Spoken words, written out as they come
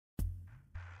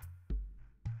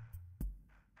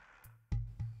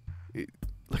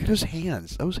Look at those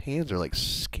hands. Those hands are like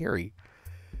scary.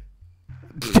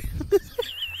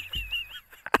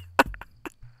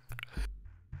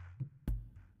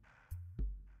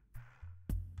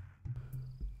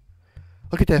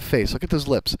 Look at that face. Look at those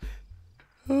lips.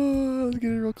 Oh, let's get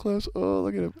it real close. Oh,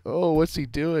 look at him. Oh, what's he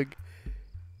doing?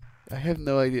 I have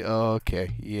no idea. Oh,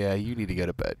 okay. Yeah, you need to go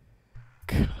to bed.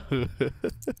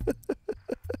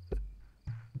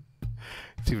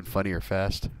 It's even funnier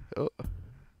fast. Oh, I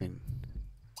mean,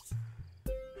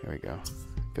 there we go.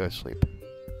 Go to sleep.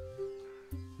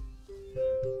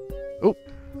 Oh.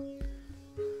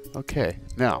 Okay.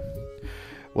 Now,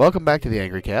 welcome back to the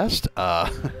Angry Cast.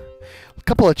 A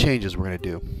couple of changes we're going to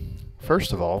do.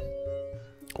 First of all,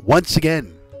 once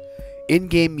again,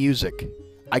 in-game music.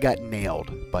 I got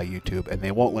nailed by YouTube, and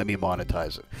they won't let me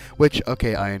monetize it. Which,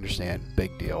 okay, I understand.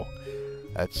 Big deal.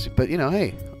 But, you know,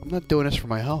 hey, I'm not doing this for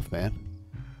my health, man.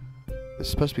 This is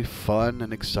supposed to be fun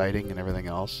and exciting and everything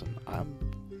else, and I'm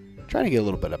trying to get a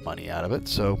little bit of money out of it,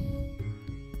 so...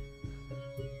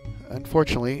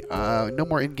 Unfortunately, no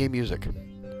more in-game music.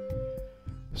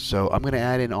 So I'm going to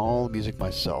add in all the music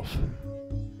myself.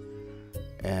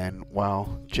 And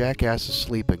while Jackass is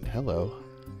sleeping, hello,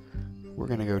 we're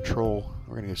going to go troll.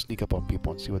 We're going to go sneak up on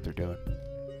people and see what they're doing.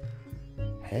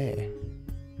 Hey.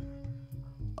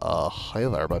 Hey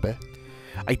there, baby.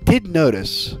 I did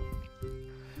notice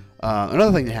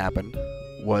another thing that happened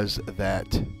was that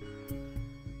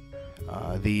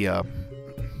the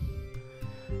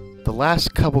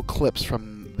last couple clips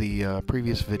from the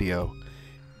previous video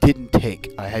didn't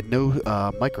take. I had no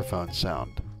microphone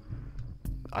sound.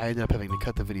 I ended up having to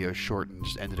cut the video short and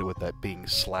just ended it with that being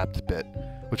slapped bit,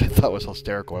 which I thought was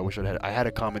hysterical. I wish I had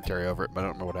a commentary over it, but I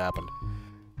don't remember what happened.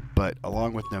 But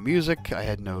along with no music, I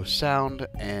had no sound,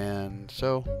 and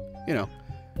so, you know,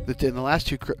 the last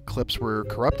two clips were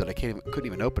corrupted. I couldn't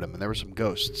even open them, and there were some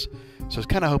ghosts. So I was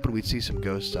kind of hoping we'd see some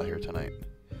ghosts out here tonight.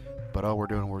 But all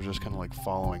we're just kind of like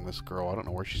following this girl. I don't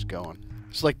know where she's going.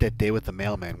 It's like that day with the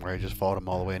mailman where I just followed him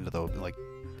all the way into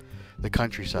the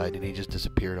countryside, and he just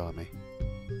disappeared on me.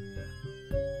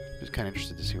 I was kind of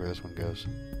interested to see where this one goes.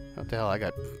 What the hell? I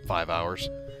got 5 hours.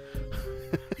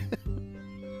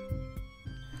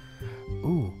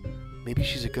 Ooh, maybe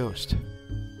she's a ghost.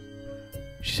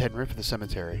 She's heading right for the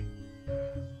cemetery.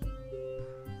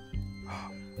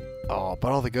 Oh,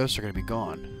 but all the ghosts are going to be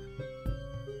gone.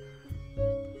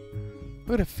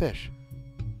 Look at a fish.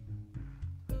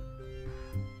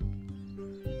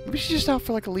 Maybe she's just out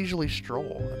for like a leisurely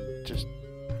stroll. And just...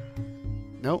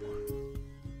 Nope.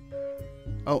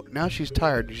 Oh, now she's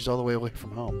tired and she's all the way away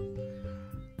from home.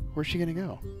 Where's she gonna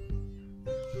go?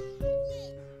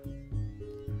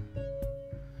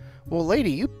 Well,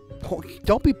 lady, you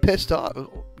don't be pissed off.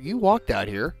 You walked out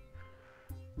here.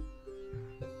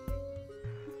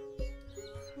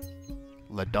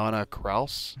 LaDonna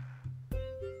Kraus?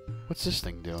 What's this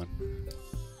thing doing?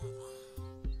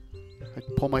 I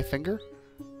pull my finger?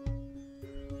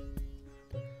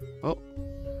 Oh.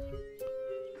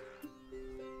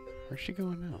 Where's she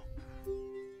going now?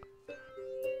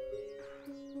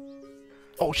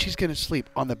 Oh, she's gonna sleep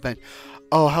on the bench.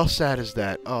 Oh, how sad is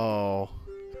that? Oh,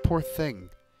 poor thing.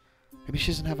 Maybe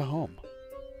she doesn't have a home.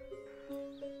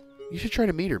 You should try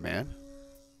to meet her, man.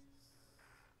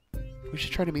 We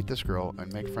should try to meet this girl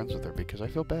and make friends with her because I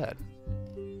feel bad.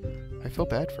 I feel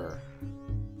bad for her.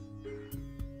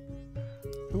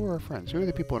 Who are our friends? Who are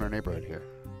the people in our neighborhood here?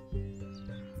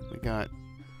 We got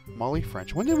Molly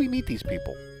French. When did we meet these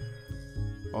people?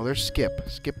 Oh, there's Skip.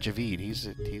 Skip Javid. He's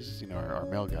you know our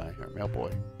mail guy, our mail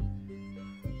boy.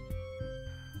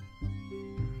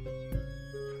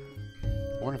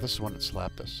 I wonder if this is the one that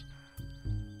slapped us.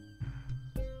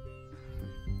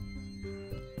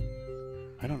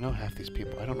 I don't know half these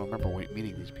people. I don't remember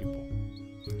meeting these people.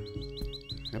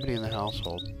 Nobody in the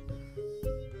household.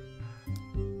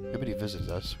 Nobody visits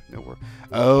us. No,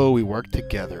 oh, we work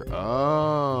together.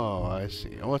 Oh, I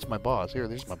see. Oh, it's my boss. Here,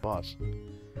 there's my boss.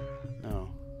 No.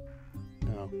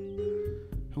 No.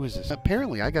 Who is this?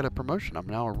 Apparently, I got a promotion. I'm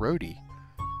now a roadie.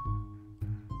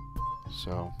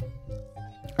 So.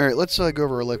 Alright, let's go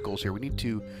over our life goals here. We need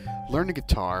to learn a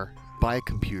guitar, buy a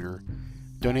computer,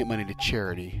 donate money to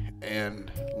charity,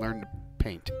 and learn to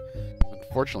paint.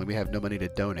 Unfortunately, we have no money to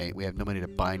donate. We have no money to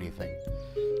buy anything.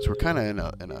 So we're kind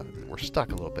of we're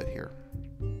stuck a little bit here.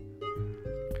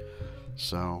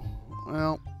 So,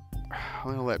 well, I'm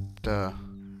gonna let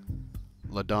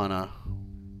LaDonna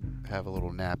have a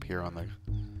little nap here on the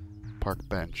park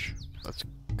bench. Let's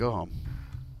go home.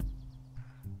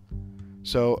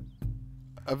 So,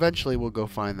 eventually we'll go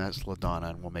find that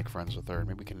LaDonna and we'll make friends with her. And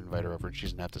maybe we can invite her over and she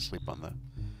doesn't have to sleep on the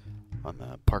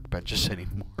park benches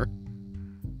anymore.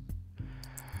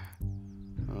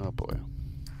 Oh boy.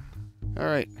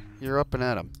 Alright, you're up and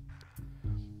at 'em.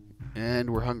 And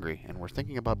we're hungry, and we're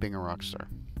thinking about being a rock star.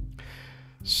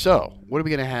 So, what are we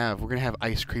going to have? We're going to have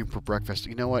ice cream for breakfast.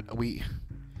 You know what? We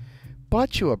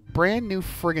bought you a brand new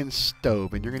friggin'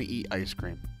 stove, and you're going to eat ice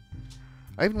cream.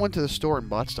 I even went to the store and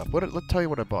bought stuff. Let's tell you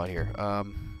what I bought here. I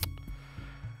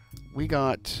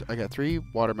got 3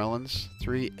 watermelons,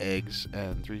 3 eggs,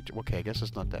 and 3... Okay, I guess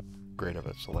it's not that great of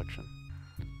a selection.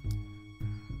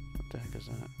 What the heck is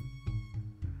that?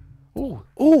 Ooh,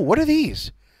 what are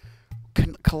these?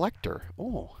 Collector.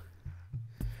 Oh.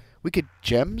 We could...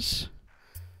 Gems?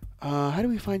 How do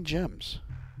we find gems?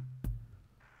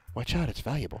 Watch out, it's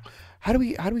valuable. How do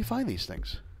we find these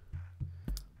things?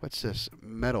 What's this?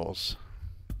 Metals.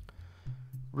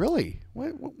 Really?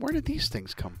 Where did these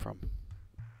things come from?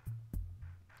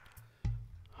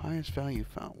 Highest value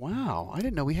found. Wow, I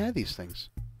didn't know we had these things.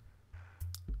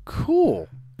 Cool.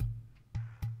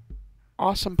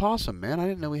 Awesome possum, man. I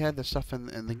didn't know we had this stuff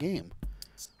in the game.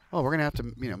 Oh, we're gonna have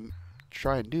to,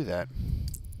 try and do that.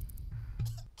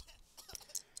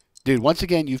 Dude, once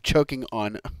again, you've choking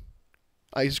on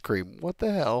ice cream. What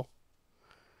the hell?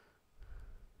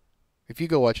 If you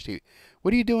go watch TV,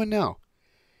 what are you doing now?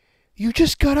 You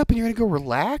just got up and you're gonna go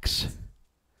relax?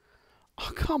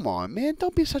 Oh, come on, man.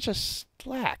 Don't be such a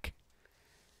slack.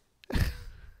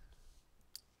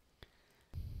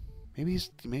 maybe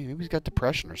he's got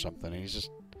depression or something, and he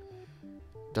just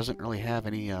doesn't really have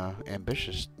any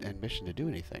ambition to do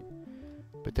anything.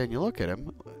 But then you look at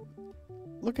him.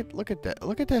 Look at that.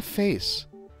 Look at that face.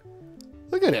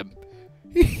 Look at him.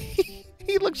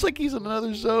 He looks like he's in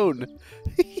another zone.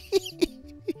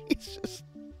 He's just...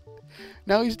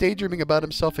 Now he's daydreaming about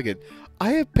himself again.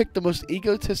 I have picked the most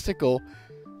egotistical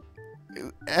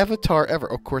avatar ever.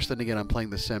 Of course, then again, I'm playing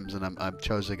The Sims, and I've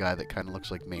chose a guy that kind of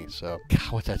looks like me. So,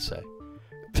 God, what'd that say?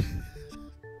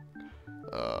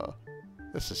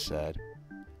 This is sad.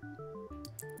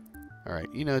 All right,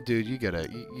 dude, you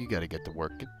gotta get to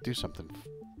work. Do something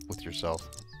with yourself.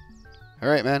 All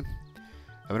right, man.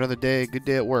 Have another day. Good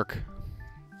day at work.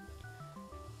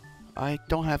 I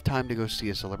don't have time to go see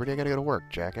a celebrity. I gotta go to work,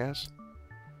 jackass.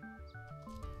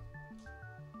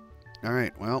 All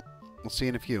right. Well, we'll see you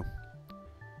in a few.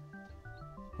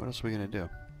 What else are we gonna do?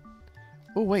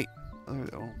 Oh wait.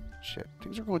 Oh shit.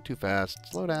 Things are going too fast.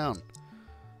 Slow down.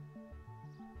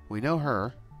 We know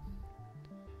her.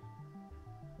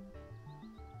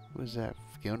 Who is that?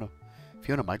 Fiona?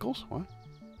 Fiona Michaels? What?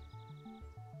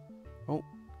 Oh,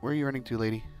 where are you running to,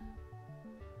 lady?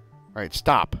 Alright,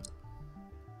 stop.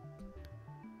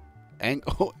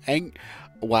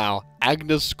 Wow,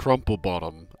 Agnes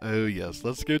Crumplebottom. Oh yes,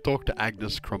 let's go talk to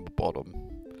Agnes Crumplebottom.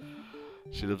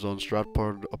 She lives on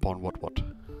Stratford upon what?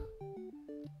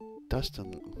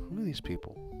 Dustin, who are these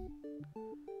people?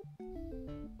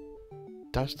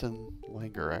 Dustin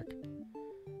Langerak.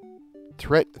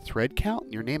 Thread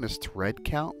count? Your name is Thread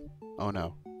Count? Oh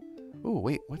no. Oh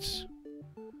wait, what's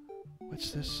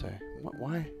this say?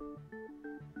 Why?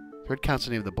 Thread Count's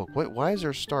the name of the book. Why is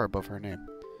there a star above her name?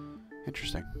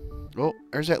 Interesting. Oh,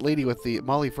 there's that lady with the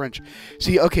Molly French.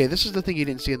 See, okay, this is the thing you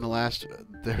didn't see in the last.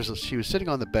 She was sitting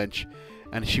on the bench,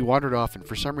 and she wandered off, and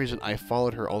for some reason I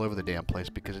followed her all over the damn place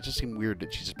because it just seemed weird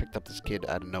that she just picked up this kid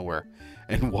out of nowhere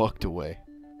and walked away.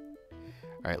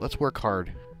 All right, let's work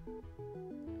hard.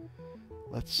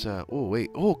 Let's. Oh wait.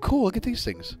 Oh, cool. Look at these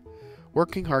things.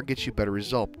 Working hard gets you better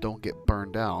result. Don't get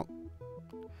burned out.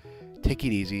 Take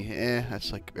it easy.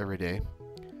 That's like every day.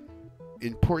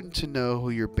 Important to know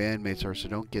who your bandmates are, so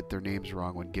don't get their names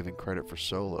wrong when giving credit for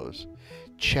solos.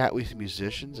 Chat with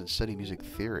musicians and study music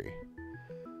theory.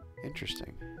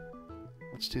 Interesting.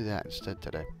 Let's do that instead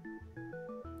today.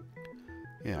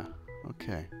 Yeah.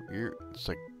 Okay. It's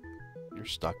like you're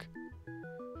stuck.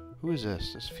 Who is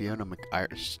this? This Fiona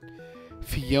McIrish.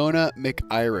 Fiona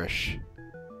McIrish.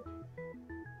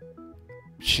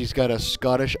 She's got a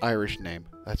Scottish-Irish name.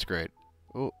 That's great.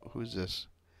 Oh, who's this?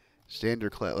 Stander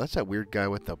Clay. That's that weird guy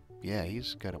with the... Yeah,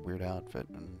 he's got a weird outfit.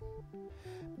 And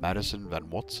Madison Van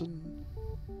Watson?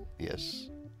 Yes.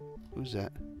 Who's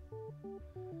that?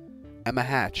 Emma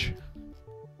Hatch.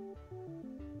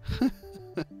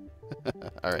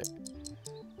 Alright.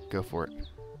 Go for it.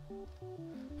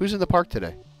 Who's in the park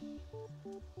today?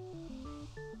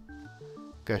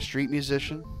 Got a street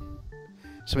musician.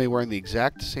 Somebody wearing the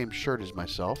exact same shirt as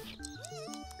myself.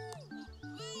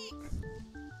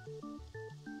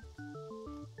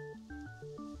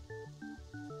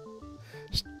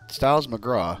 Styles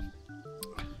McGraw.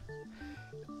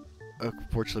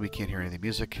 Unfortunately, we can't hear any of the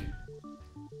music.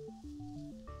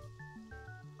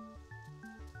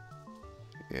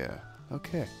 Yeah.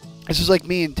 Okay. This is like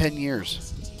me in 10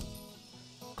 years.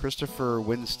 Christopher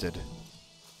Winstead.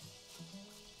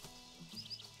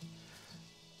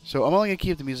 So I'm only gonna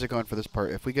keep the music on for this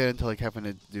part. If we get into like having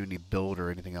to do any build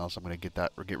or anything else, I'm gonna get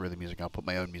rid of the music. I'll put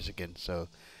my own music in so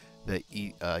that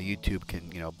YouTube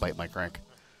can, you know, bite my crank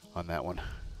on that one.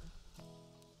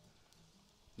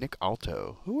 Nick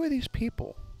Alto. Who are these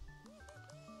people?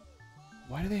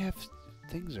 Why do they have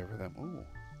things over them? Ooh.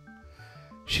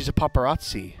 She's a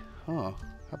paparazzi. Huh. How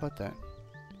about that?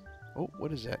 Oh,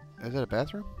 what is that? Is that a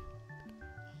bathroom?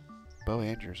 Bo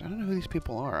Andrews. I don't know who these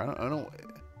people are.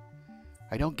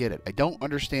 I don't get it. I don't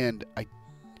understand.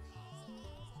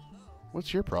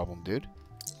 What's your problem, dude?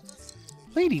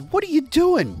 Lady, what are you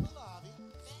doing?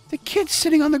 The kid's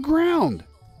sitting on the ground.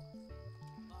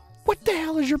 What the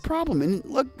hell is your problem? And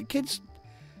look, the kid's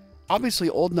obviously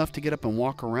old enough to get up and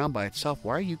walk around by itself.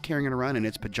 Why are you carrying it around in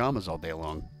its pajamas all day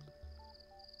long?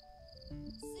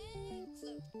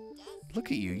 Look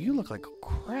at you. You look like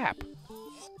crap.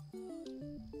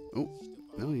 Oh,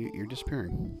 no, you're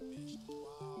disappearing.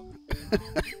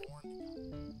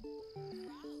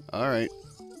 Alright.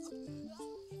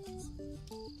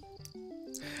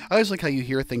 I always like how you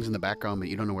hear things in the background, but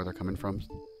you don't know where they're coming from.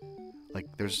 Like,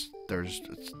 there's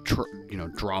you know,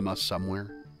 drama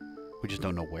somewhere. We just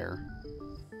don't know where.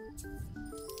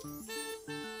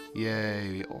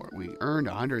 Yay, we earned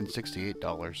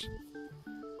 $168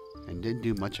 and didn't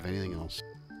do much of anything else.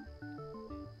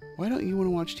 Why don't you want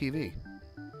to watch TV?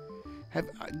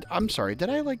 I'm sorry, did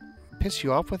I, like, piss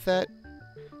you off with that?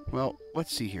 Well,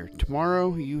 let's see here.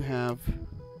 Tomorrow you have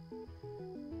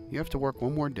to work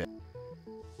one more day.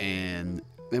 And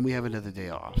then we have another day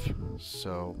off.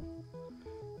 So,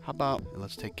 how about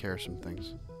let's take care of some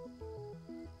things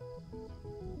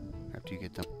after you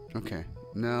get done. Okay.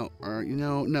 No, you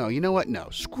know what? No,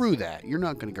 screw that. You're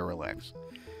not going to go relax.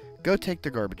 Go take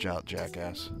the garbage out,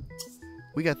 jackass.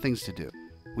 We got things to do.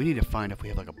 We need to find if we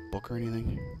have like a book or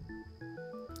anything.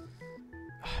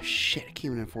 Oh, shit, I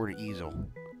can't even afford an easel.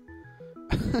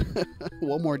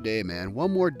 One more day, man.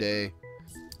 One more day.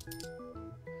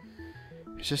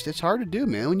 It's hard to do,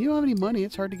 man. When you don't have any money,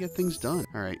 it's hard to get things done.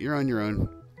 Alright, you're on your own.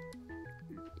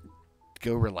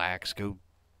 Go relax. Go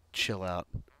chill out.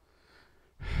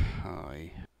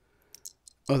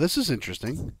 Oh, this is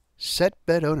interesting. Set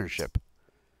bed ownership.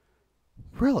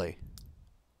 Really?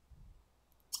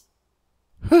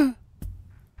 Huh.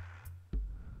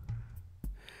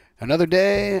 Another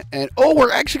day, and oh,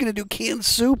 we're actually going to do canned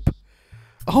soup.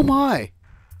 Oh my.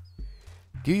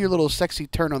 Do your little sexy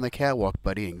turn on the catwalk,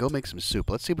 buddy, and go make some soup.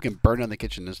 Let's see if we can burn down the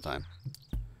kitchen this time.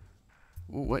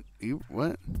 What?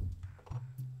 What?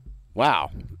 Wow.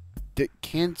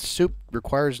 Canned soup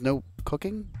requires no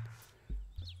cooking?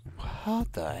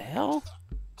 What the hell?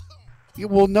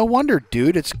 Well, no wonder,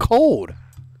 dude. It's cold.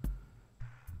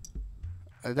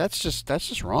 That's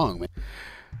just wrong, man.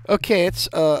 Okay, it's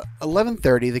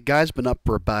 11:30. The guy's been up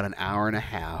for about an hour and a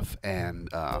half, and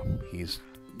he's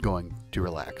going to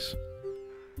relax.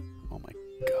 Oh my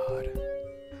god.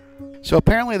 So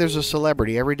apparently there's a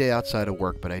celebrity every day outside of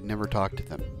work, but I'd never talked to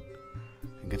them.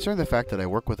 And considering the fact that I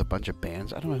work with a bunch of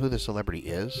bands, I don't know who the celebrity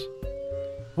is.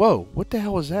 Whoa, what the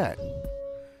hell was that?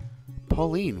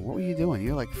 Pauline, what were you doing?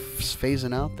 You're like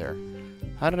phasing out there.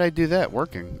 How did I do that?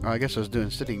 Working. Oh, I guess I was doing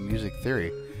studying music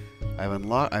theory. I've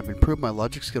improved my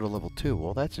logic skill to level 2.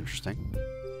 Well, that's interesting.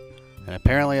 And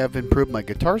apparently I've improved my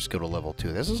guitar skill to level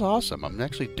 2. This is awesome. I'm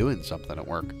actually doing something at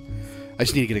work. I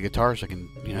just need to get a guitar so I can,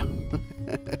 you know,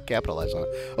 capitalize on it.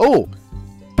 Oh!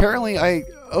 Apparently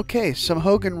okay, some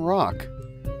Hogan rock.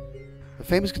 The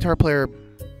famous guitar player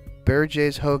Barry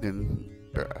Hogan,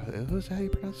 who's that how you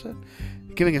pronounce that?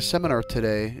 Giving a seminar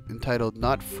today entitled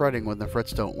 "Not Fretting When the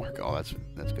Frets Don't Work." Oh, that's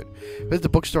good. Visit the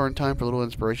bookstore in time for a little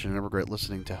inspiration and never regret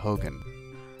listening to Hogan.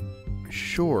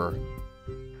 Sure.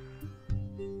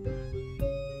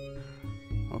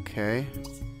 Okay.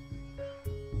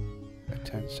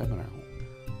 Attend seminar.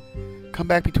 Come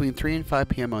back between 3 and 5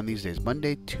 p.m. on these days.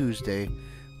 Monday, Tuesday,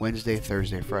 Wednesday,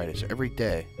 Thursday, Friday. So every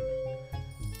day.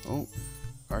 Oh,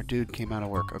 our dude came out of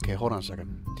work. Okay, hold on a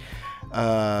second.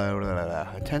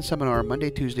 Attend seminar Monday,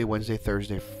 Tuesday, Wednesday,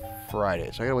 Thursday, Friday.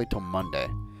 So I gotta wait till Monday.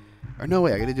 Or no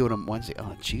way, I gotta do it on Wednesday.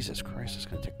 Oh, Jesus Christ, it's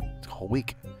gonna take a whole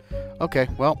week. Okay,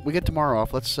 well, we get tomorrow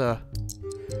off. Let's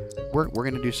we're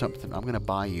gonna do something. I'm gonna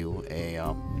buy you a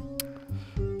I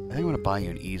think I'm gonna buy you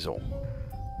an easel.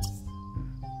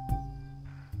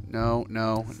 No.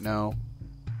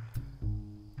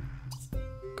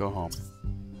 Go home.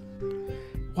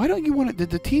 Why don't you want it? Did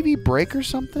the TV break or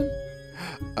something?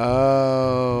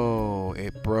 Oh,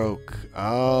 it broke.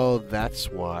 Oh, that's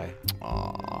why.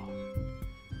 Aw.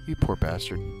 You poor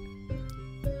bastard.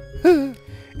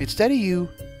 Instead of you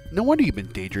No wonder you've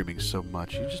been daydreaming so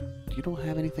much. You don't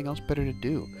have anything else better to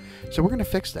do. So we're going to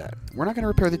fix that. We're not going to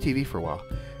repair the TV for a while.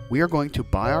 We are going to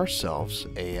buy ourselves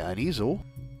an easel.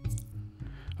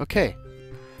 Okay.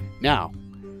 Now,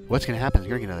 what's going to happen is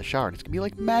you're going to get another shower. And it's going to be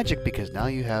like magic because now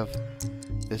you have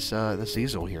this this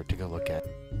easel here to go look at.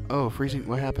 Oh, freezing.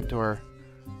 What happened to our...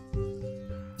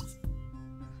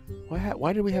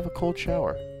 Why did we have a cold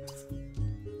shower?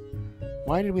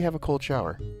 Why did we have a cold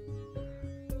shower?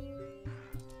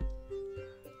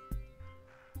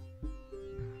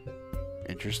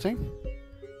 Interesting.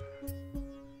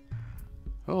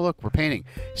 Oh, look, we're painting.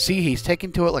 See, he's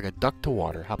taking to it like a duck to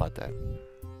water. How about that?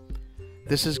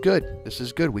 This is good. This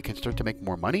is good. We can start to make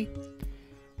more money.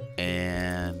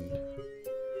 And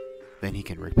then he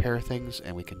can repair things,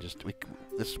 and we can just...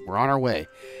 we're on our way.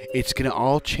 It's going to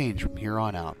all change from here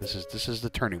on out. This is the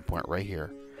turning point right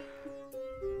here.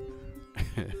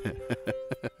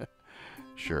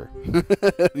 Sure.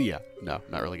 Yeah, no,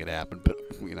 not really going to happen, but,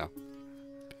 you know.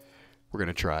 We're going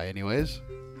to try anyways.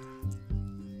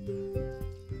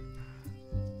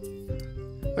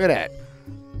 Look at that.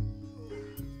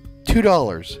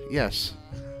 $2. Yes.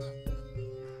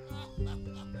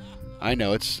 I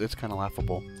know, it's kind of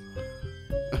laughable.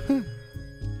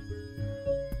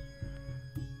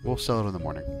 We'll sell it in the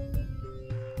morning.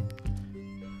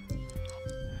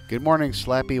 Good morning,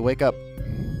 Slappy. Wake up.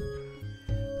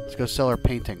 Let's go sell our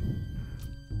painting.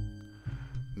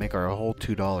 Make our whole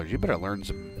 $2. You better learn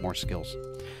some more skills.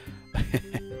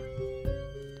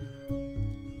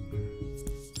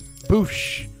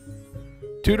 Boosh!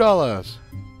 $2.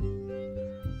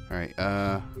 Alright,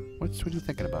 what are you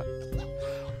thinking about?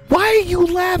 Why are you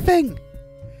laughing?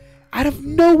 Out of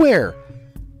nowhere!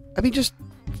 I mean, just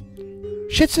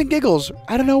shits and giggles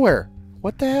out of nowhere.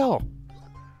 What the hell?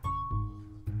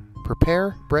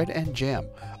 Prepare bread and jam.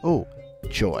 Oh,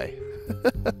 joy.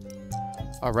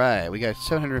 Alright, we got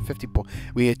 750 points.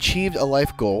 We achieved a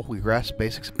life goal. We grasped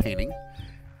basics of painting.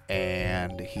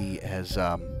 And he has,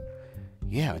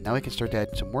 yeah, now we can start to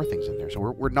add some more things in there. So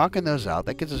we're knocking those out.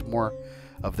 That gives us more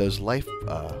of those life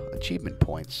achievement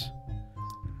points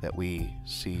that we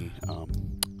see.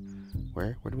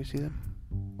 Where do we see them?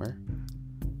 Where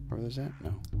was that?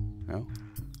 No.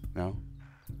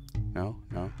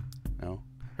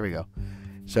 Here we go.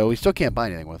 So we still can't buy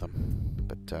anything with them,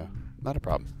 but not a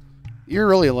problem. You're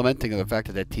really lamenting the fact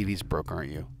that that TV's broke,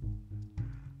 aren't you?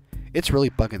 It's really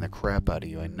bugging the crap out of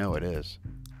you. I know it is.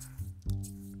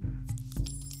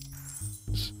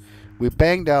 We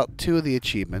banged out 2 of the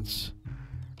achievements.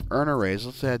 Earn a raise.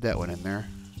 Let's add that one in there.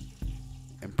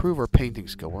 Improve our painting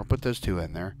skill. We'll put those 2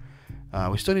 in there.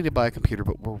 We still need to buy a computer,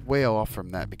 but we're way off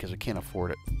from that because we can't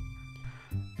afford it.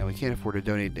 And we can't afford to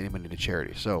donate any money to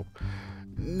charity. So,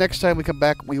 next time we come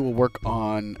back, we will work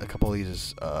on a couple of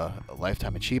these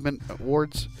Lifetime Achievement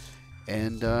Awards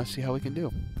and see how we can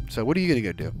do. So, what are you going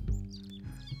to go do?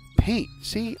 Paint.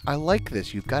 See, I like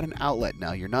this. You've got an outlet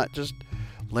now. You're not just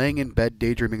laying in bed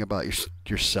daydreaming about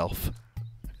yourself.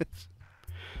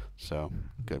 So,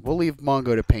 good. We'll leave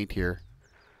Mongo to paint here.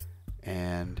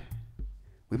 And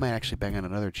we might actually bang on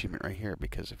another achievement right here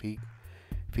because if he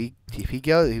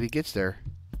gets there,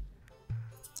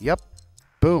 yep,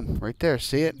 boom, right there.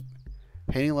 See it?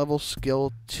 Painting level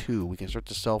skill 2. We can start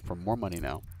to sell for more money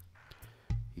now.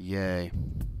 Yay.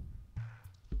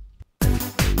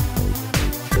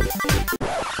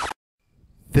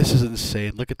 This is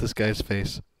insane. Look at this guy's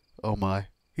face. Oh my.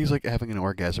 He's like having an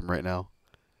orgasm right now.